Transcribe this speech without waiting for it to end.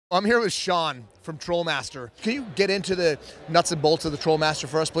I'm here with Sean from TrolMaster. Can you get into the nuts and bolts of the TrolMaster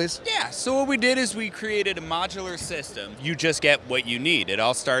for us, please? Yeah, so what we did is we created a modular system. You just get what you need. It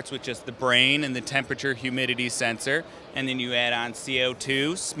all starts with just the brain and the temperature humidity sensor, and then you add on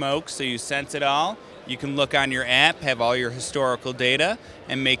CO2, smoke, so you sense it all. You can look on your app, have all your historical data,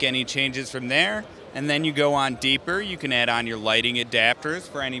 and make any changes from there. And then you go on deeper. You can add on your lighting adapters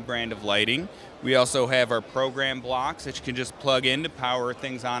for any brand of lighting. We also have our program blocks that you can just plug in to power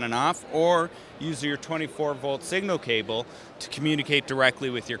things on and off, or use your 24-volt signal cable to communicate directly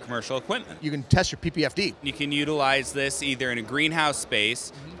with your commercial equipment. You can test your PPFD. You can utilize this either in a greenhouse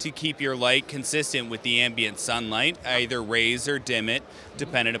space to keep your light consistent with the ambient sunlight, either raise or dim it,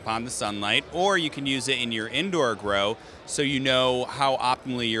 dependent upon the sunlight, or you can use it in your indoor grow so you know how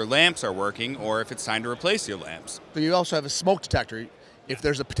optimally your lamps are working or if it's time to replace your lamps. But you also have a smoke detector. If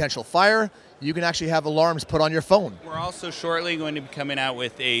there's a potential fire, you can actually have alarms put on your phone. We're also shortly going to be coming out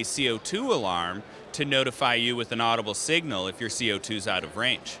with a CO2 alarm to notify you with an audible signal if your CO2 is out of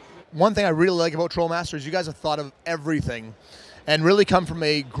range. One thing I really like about TrolMaster is you guys have thought of everything and really come from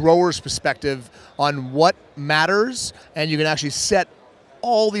a grower's perspective on what matters, and you can actually set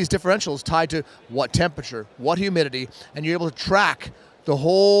all these differentials tied to what temperature, what humidity, and you're able to track the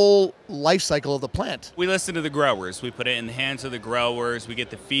whole life cycle of the plant. We listen to the growers. We put it in the hands of the growers. We get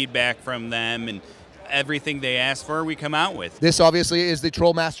the feedback from them, and everything they ask for, we come out with. This obviously is the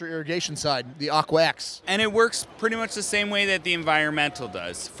TrolMaster irrigation side, the Aqua X. And it works pretty much the same way that the environmental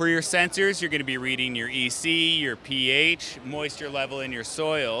does. For your sensors, you're going to be reading your EC, your pH, moisture level in your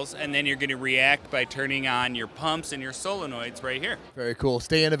soils, and then you're going to react by turning on your pumps and your solenoids right here. Very cool.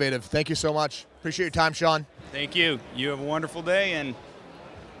 Stay innovative. Thank you so much. Appreciate your time, Sean. Thank you. You have a wonderful day, and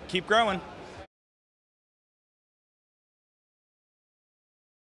keep growing.